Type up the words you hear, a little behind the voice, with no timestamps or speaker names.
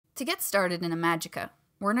To get started in Imagica,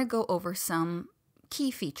 we're going to go over some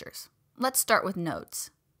key features. Let's start with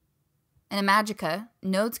nodes. In Imagica,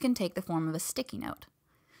 nodes can take the form of a sticky note.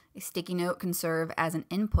 A sticky note can serve as an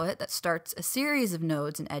input that starts a series of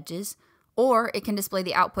nodes and edges, or it can display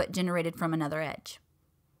the output generated from another edge.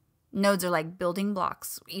 Nodes are like building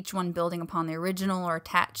blocks, each one building upon the original or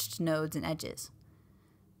attached nodes and edges.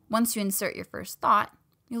 Once you insert your first thought,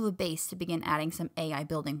 you'll have a base to begin adding some AI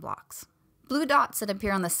building blocks. Blue dots that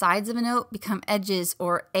appear on the sides of a note become edges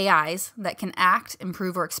or AIs that can act,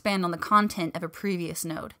 improve, or expand on the content of a previous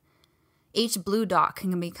node. Each blue dot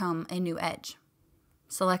can become a new edge.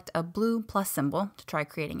 Select a blue plus symbol to try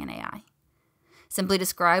creating an AI. Simply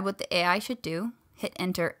describe what the AI should do, hit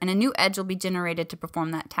enter, and a new edge will be generated to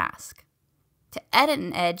perform that task. To edit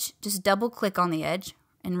an edge, just double-click on the edge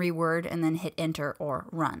and reword and then hit enter or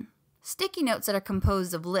run. Sticky notes that are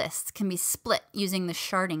composed of lists can be split using the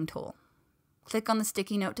sharding tool. Click on the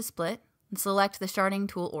sticky note to split and select the sharding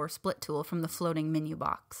tool or split tool from the floating menu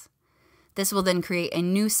box. This will then create a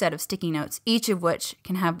new set of sticky notes, each of which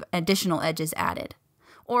can have additional edges added.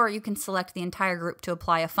 Or you can select the entire group to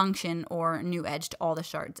apply a function or a new edge to all the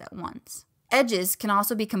shards at once. Edges can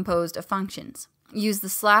also be composed of functions. Use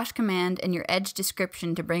the / command in your edge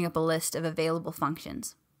description to bring up a list of available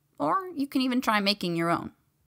functions. Or you can even try making your own.